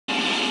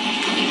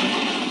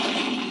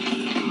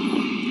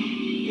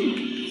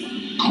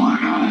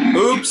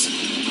Oops.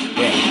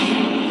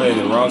 Damn. Played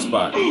in the wrong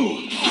spot.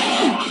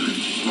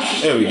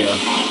 There we go.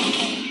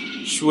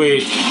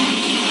 Sweet.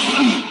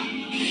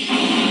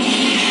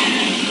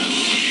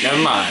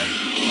 Never mind.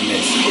 I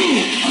missed.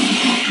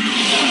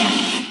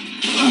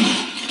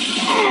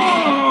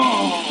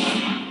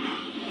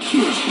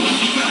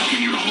 Back in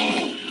your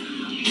hole.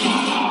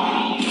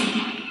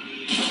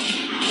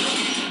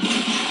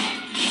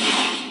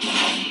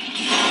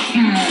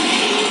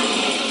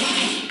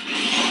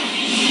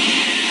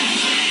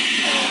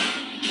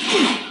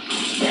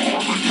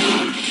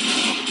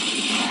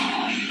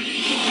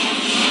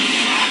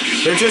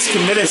 They're just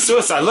committing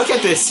suicide. Look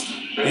at this.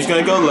 He's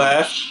gonna go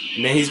left,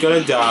 and then he's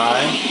gonna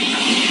die.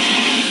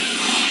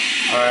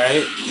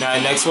 Alright, now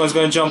the next one's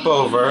gonna jump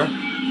over.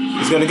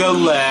 He's gonna go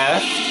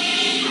left.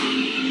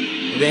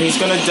 And then he's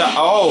gonna die.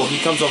 Oh, he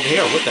comes over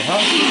here. What the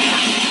hell?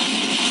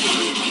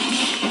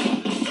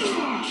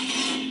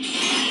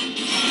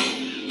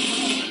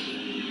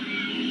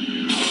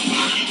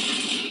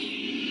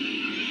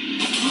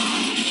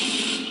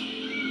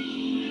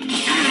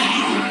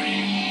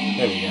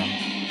 There we go.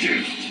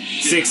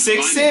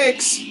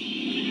 666.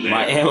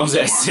 My ammo's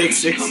at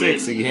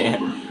 666 again.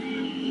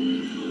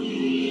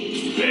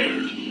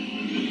 There.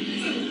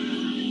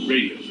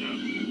 Radio's out.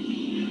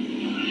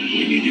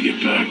 We need to get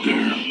back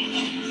there.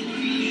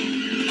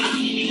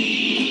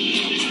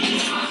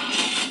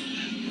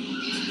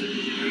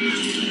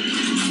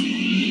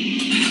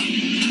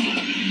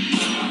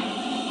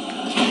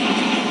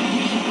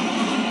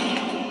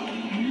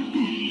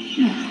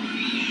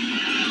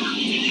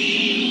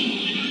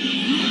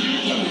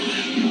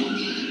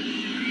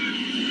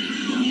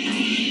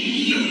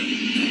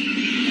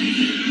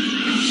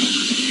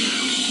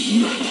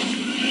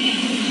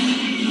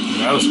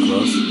 That was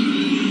close.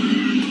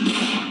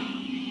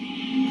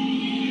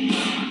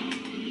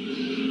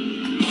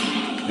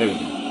 There we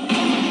go.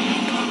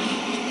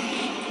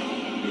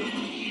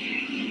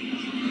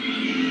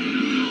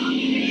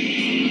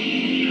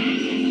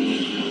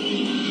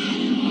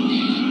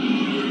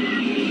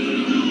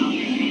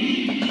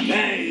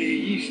 Hey,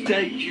 you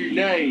staked your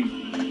name.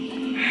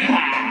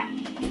 Ha!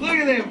 Look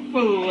at them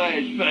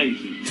fool-ass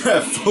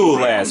faces.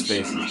 Fool-ass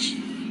faces.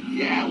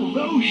 Yeah, well,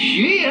 no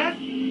shit.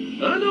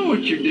 I know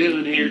what you're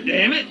doing here,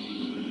 damn it.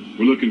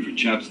 We're looking for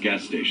Chap's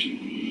gas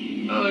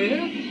station. Oh,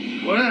 yeah?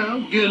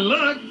 Well, good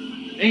luck.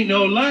 Ain't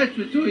no lights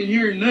between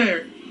here and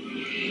there.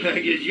 I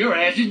guess your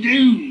ass is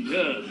doomed,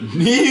 huh?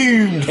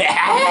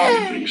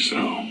 I think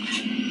so.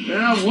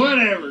 Well,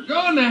 whatever.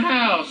 Go in the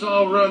house.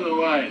 I'll run the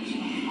lights.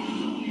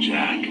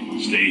 Jack,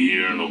 stay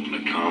here and open a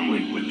comm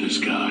link with this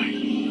guy.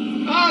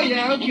 Oh,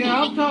 yeah, okay.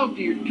 I'll talk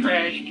to your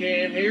trash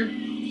can here.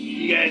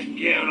 You guys can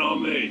count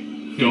on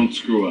me. Don't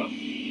screw up.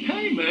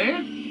 Hey,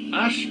 man.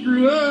 I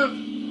screw up,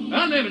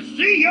 I'll never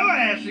see your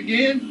ass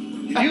again.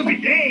 You'll be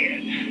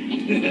dead.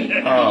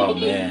 Oh,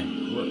 man.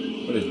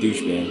 What a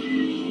douchebag.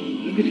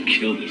 I'm gonna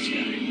kill this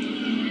guy.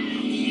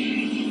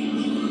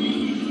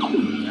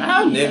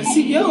 I'll never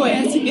see your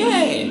ass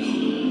again.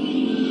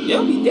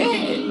 You'll be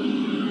dead.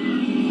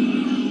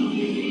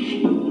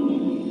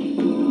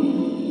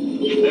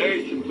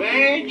 There's some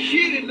bad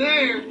shit in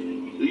there, so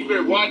you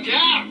better watch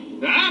out,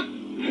 huh?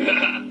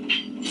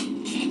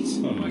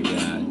 Oh my gosh.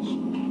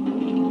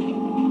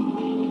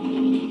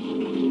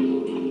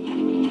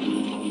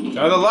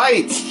 Turn the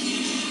lights!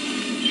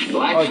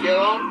 Lights still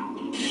on?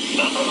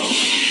 Uh-oh.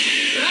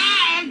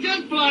 Ah, I'm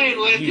just playing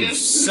with you. You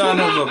son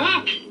of a...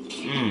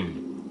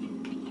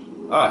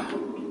 Ah.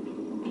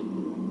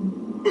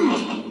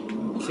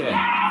 Okay.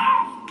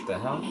 What the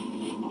hell?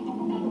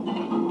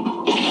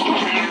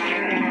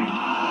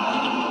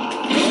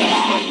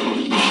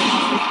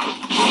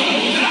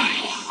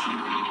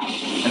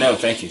 I know,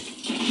 thank you.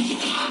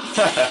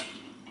 I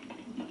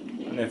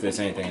don't know if there's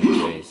anything in the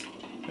base.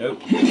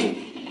 Nope.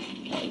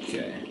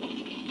 Okay.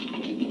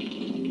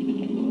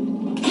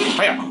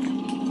 Hiya!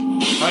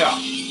 Hiya!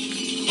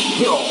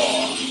 Hiya!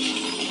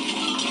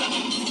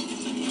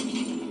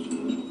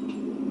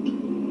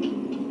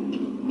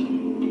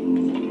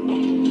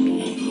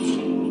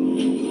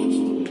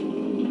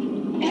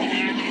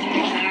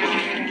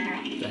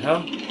 The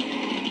hell?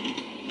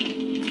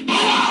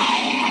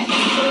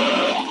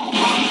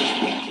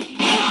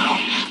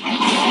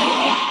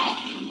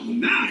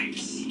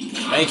 Nice!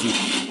 Thank you.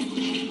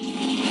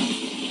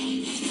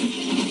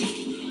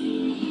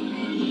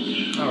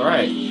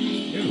 Alright.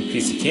 Ooh,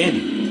 piece of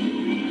candy.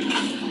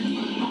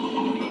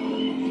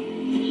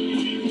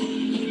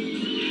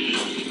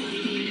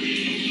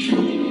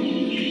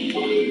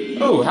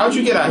 Oh, how'd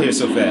you get out here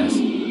so fast?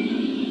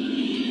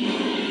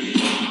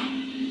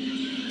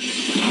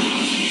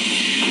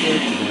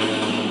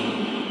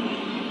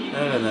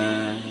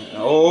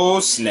 Oh,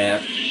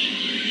 snap.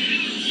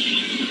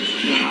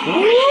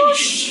 Oh,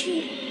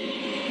 shit.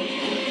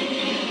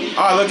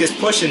 Oh, look, it's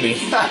pushing me.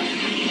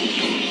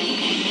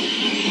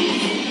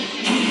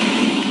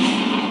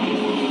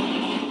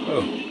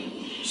 Oh,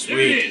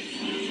 sweet.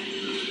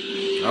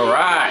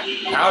 Alright,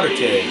 powder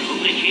keg.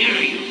 Over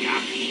here, you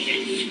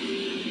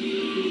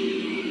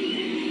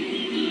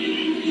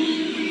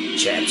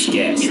Chap's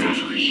gas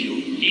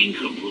station. You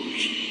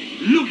nincompoops.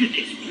 Look at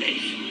this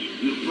place.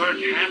 We've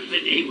burnt half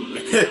the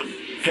neighborhood down.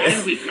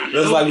 And we've got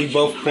Looks like we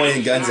both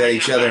pointing guns at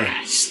each other.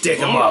 Stick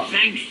them up.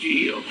 Thanks to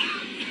you.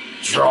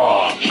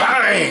 Draw.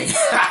 Bang!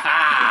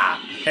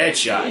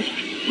 Headshot.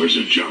 Where's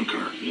the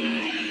junker?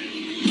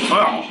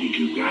 Oh. I think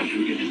you guys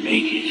were gonna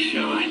make it, so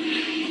I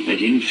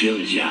didn't fill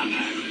the job. I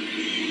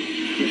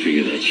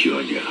figure that's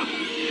your job.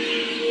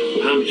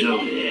 Pump's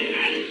over there.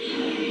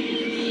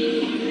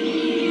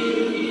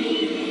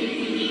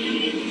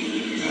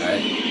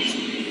 Alright.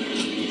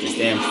 Get this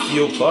damn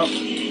fuel pump.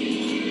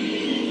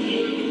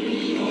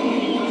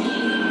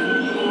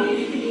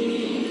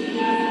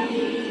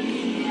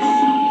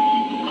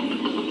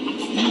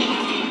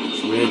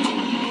 Sweet.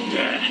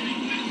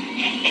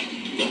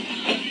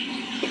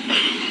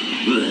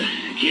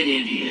 Get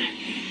in here.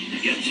 I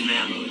got some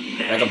ammo in the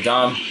Back back. up,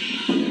 Dom.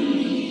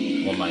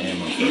 Want my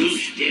ammo You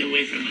first. stay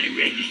away from my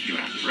register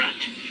up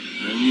front.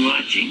 I'm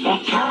watching.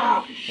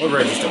 What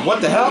register?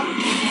 What the hell?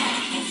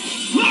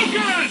 Look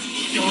out!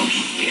 Don't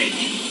shit.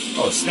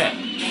 Oh, snap.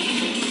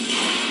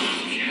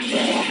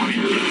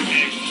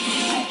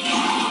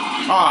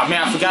 Oh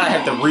man, I forgot I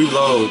had to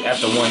reload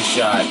after one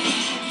shot.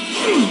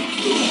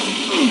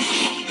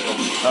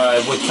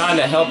 It would kind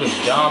of help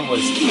if Dom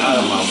was out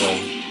of my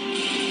way.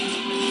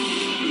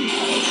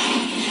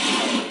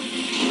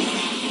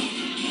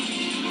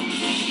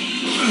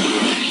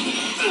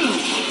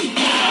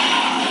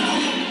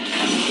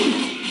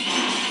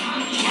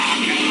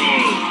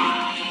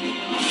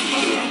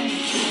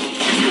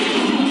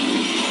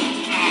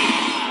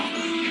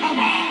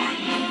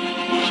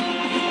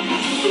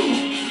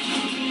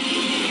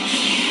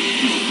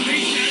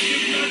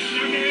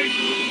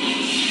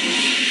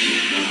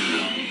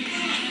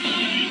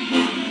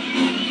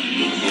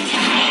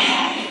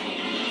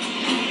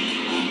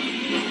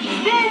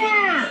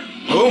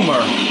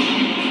 Boomer!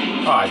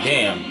 Aw,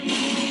 damn.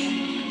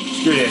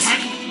 Screw this.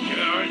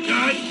 You're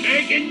not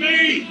taking me!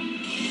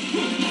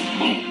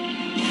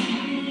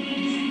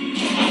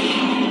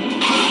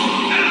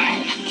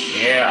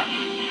 Yeah.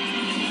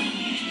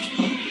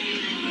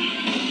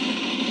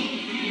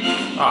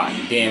 Aw,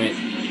 damn it.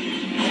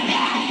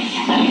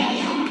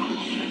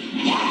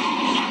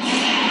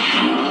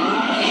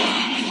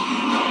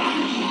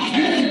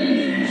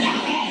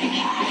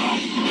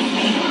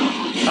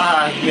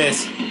 Ah,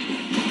 miss.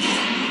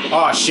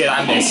 Oh shit,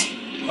 I missed.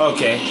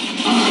 Okay.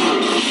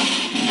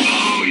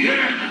 Oh,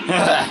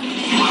 yeah.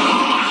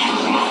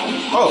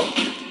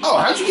 Oh,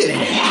 how'd you get in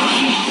here?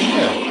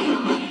 Yeah.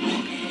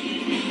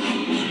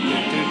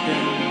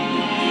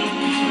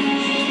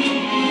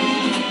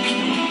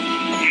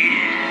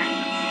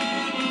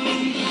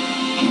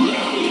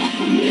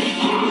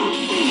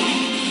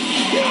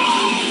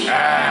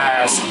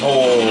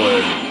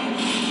 Asshole.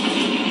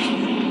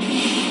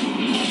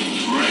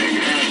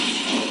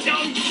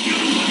 Don't do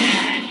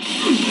that!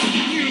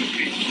 You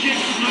can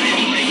kiss my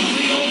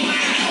lazy old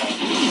ass!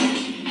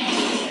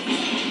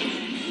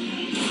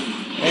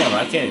 Damn, I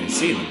can't even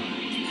see them.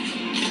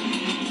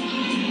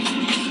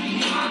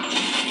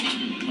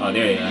 Oh,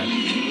 there you are.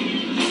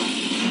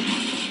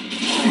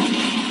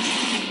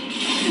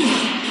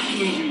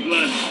 Losing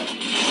blood.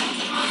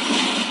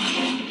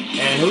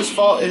 And whose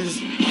fault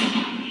is...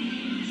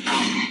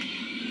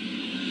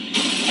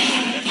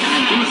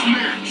 Who's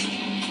next?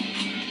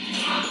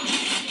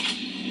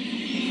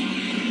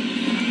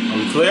 Are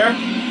we clear?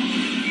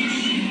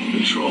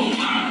 Control,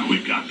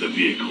 we've got the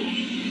vehicle.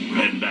 We're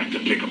heading back to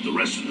pick up the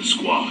rest of the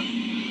squad.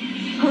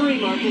 Hurry,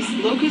 Marcus.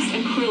 Locust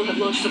and Krill have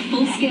launched a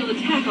full-scale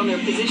attack on their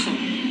position.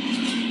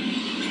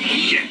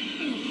 Shit!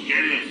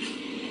 Get in!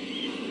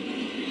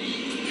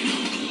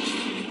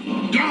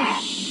 Dom!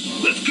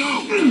 Let's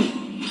go!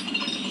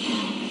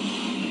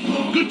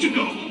 Good to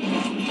go!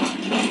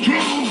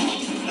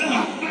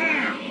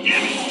 There!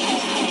 Get it!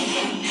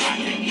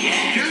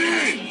 Get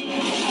in!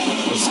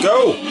 Let's go!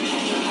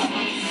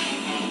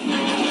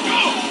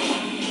 Go!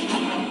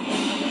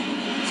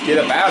 Let's get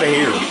up out of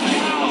here.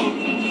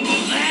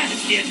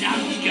 That's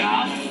enough,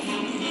 job.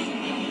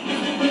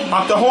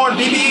 Pop the horn,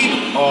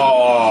 BB!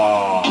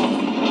 Oh,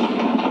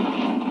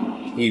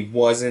 he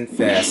wasn't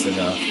fast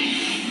enough.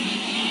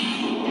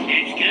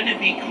 It's gonna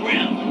be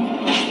Krill.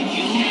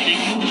 Use the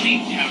UV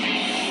turret.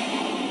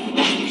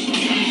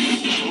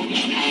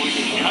 Power the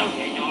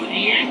turret or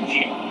the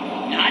engine,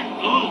 not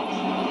both.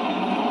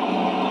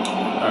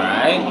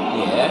 Alright,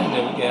 yeah,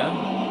 there we go.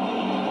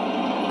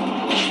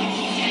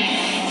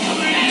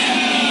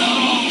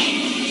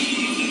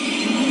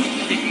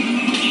 The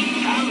UV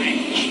turret.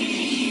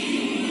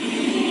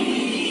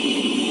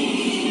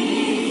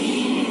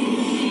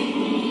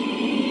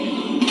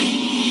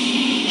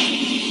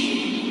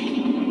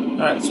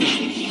 Alright, sweet.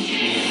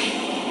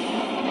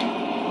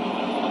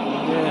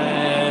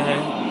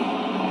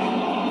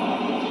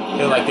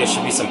 Feel like there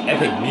should be some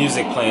epic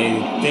music playing.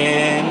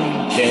 Dun,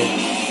 dun,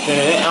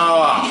 dun.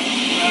 Oh.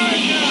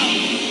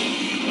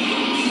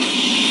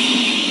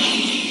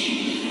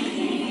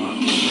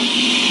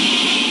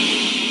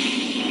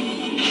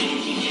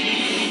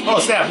 Oh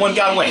snap, one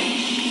got away.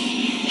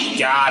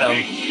 Got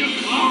him.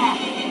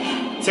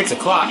 6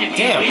 o'clock.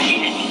 Damn.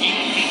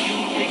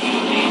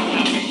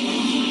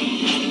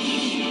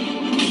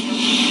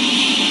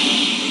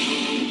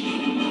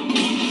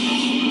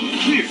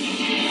 Clear.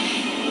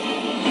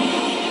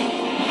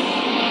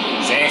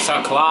 6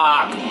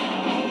 o'clock.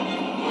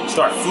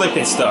 Start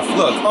flipping stuff.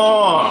 Look,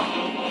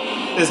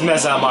 this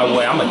mess out of my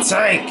way. I'm a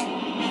tank.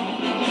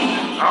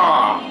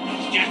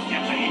 Just a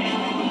minute.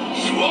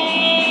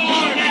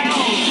 Swore down!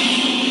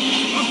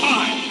 Come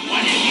on,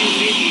 what have you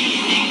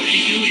idiots think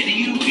to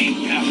you big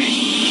coming?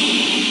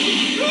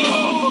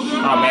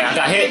 Oh man, I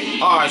got hit.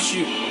 Oh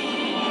shoot.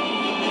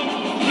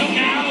 Look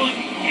out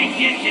and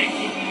get it.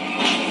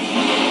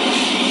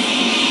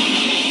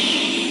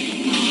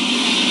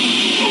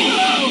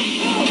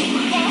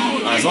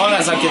 As long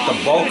as I get the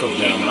bulk of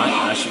them,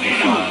 I should be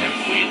fine.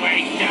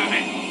 Freeway, damn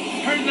it.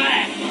 Turn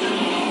left.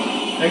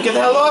 Hey, get the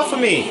hell off of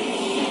me!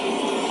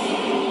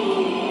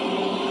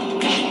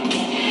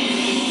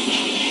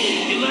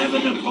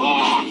 11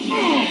 o'clock.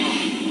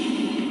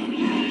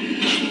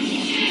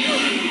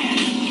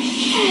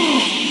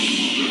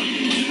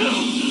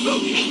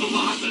 Okay,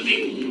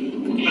 velocity.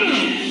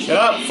 Shut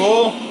up,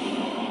 fool!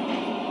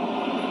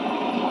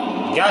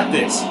 You got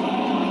this.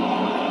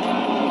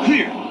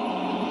 Clear.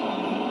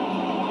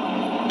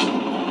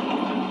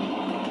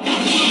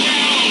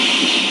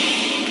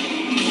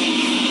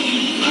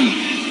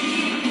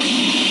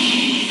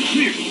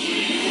 Clear.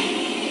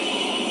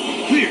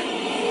 Clear.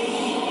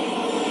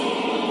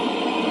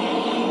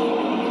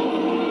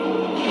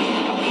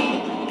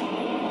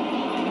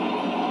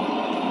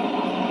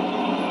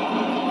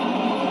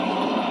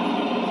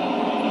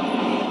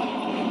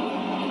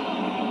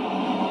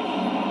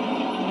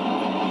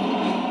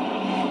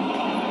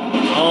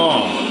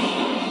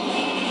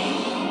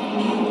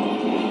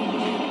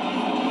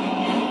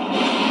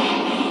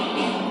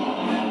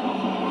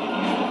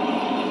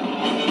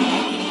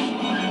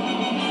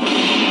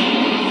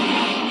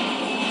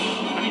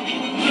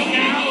 Look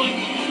out.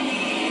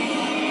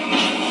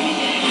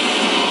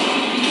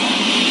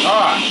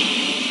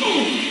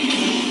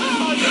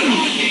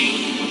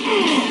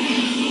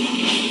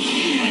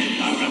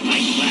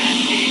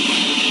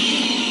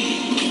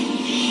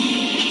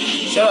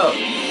 Shut up.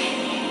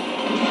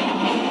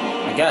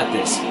 I got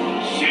this. 6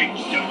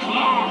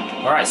 o'clock.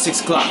 Alright,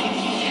 6 o'clock.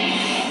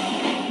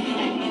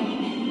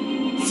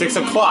 6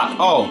 o'clock.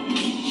 Oh.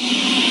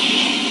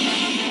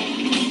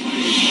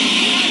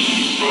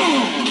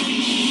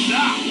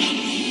 Stop.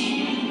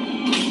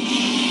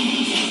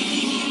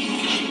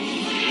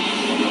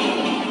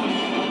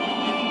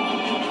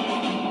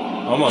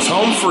 Almost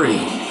home free.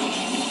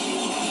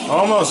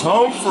 Almost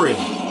home free.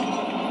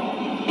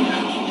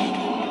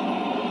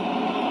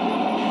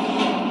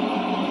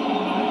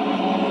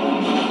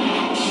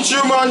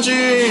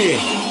 Jumanji!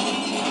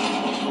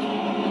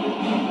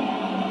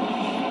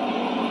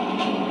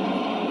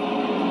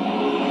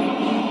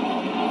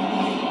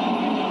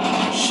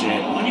 Oh,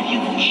 shit. What if you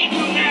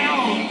screw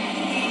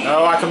down?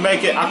 No, I can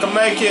make it. I can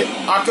make it.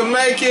 I can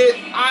make it.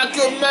 I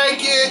can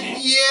make it.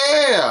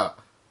 Yeah!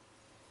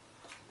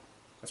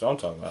 That's what I'm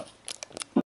talking about.